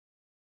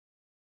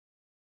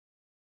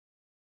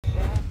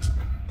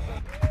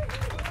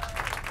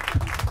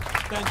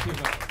Thank you,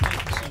 Bob. Thank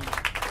you so much.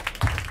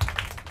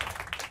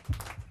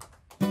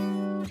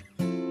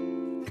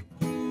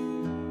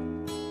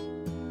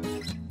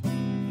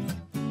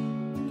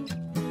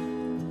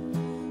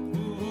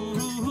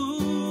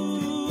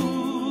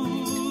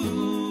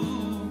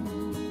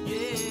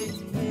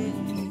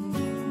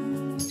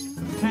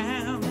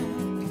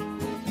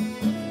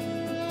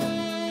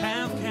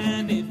 How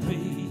can it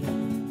be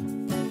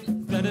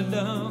that a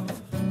love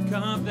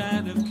carved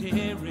out of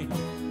caring,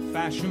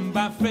 fashioned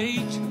by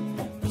fate,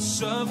 but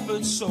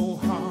suffered so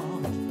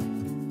hard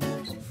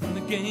from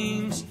the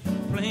games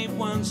played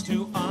once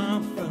too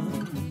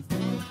often?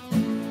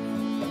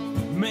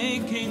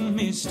 Making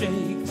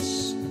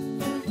mistakes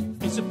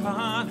is a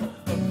part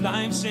of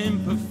life's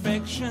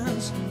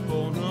imperfections.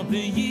 Born of the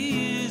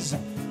years,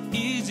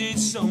 is it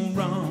so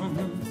wrong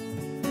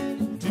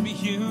to be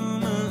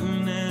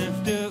human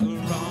after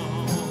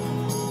all?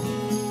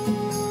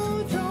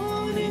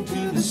 Drawn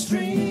into the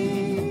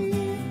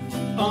stream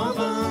of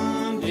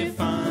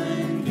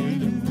undefined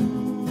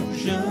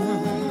illusion,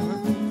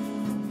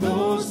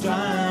 those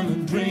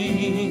diamond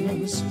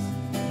dreams,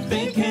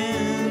 they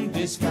can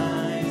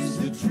disguise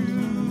the truth.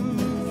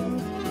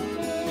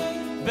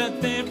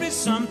 But there is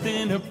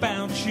something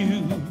about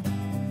you,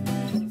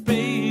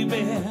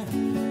 baby,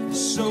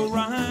 so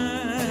right.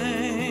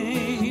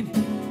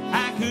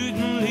 I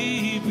couldn't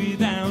live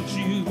without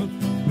you,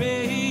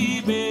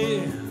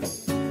 baby,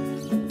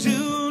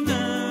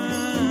 tonight.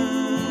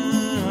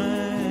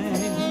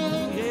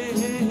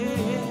 Yeah.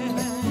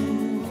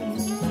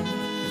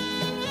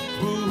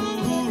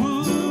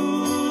 Ooh,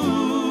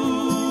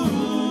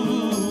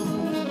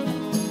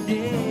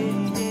 yeah.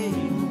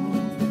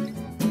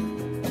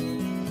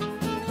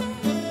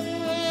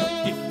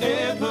 If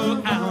ever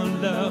our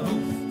love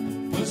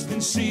was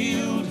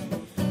concealed,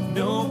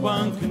 no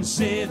one can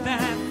say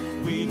that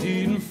we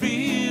didn't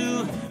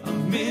feel a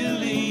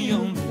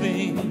million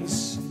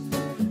things,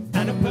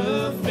 and a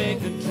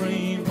perfect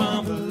dream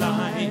of a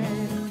life.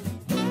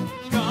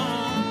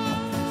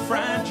 Gone,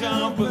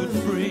 fragile but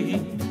free,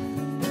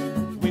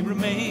 we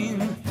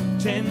remain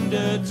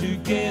tender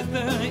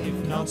together.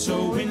 If not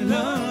so in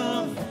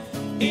love,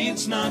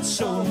 it's not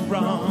so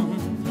wrong.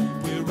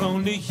 We're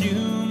only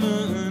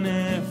human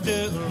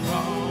after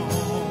all.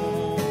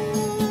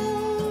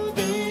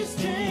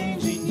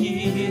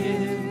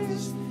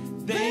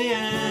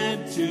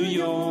 To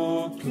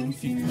your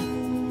confusion,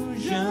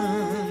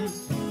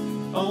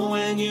 oh,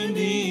 and you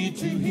need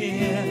to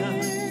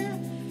hear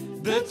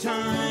the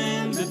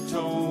time that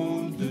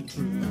told the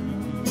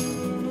truth,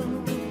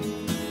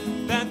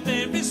 that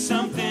there is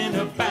something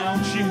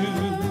about you,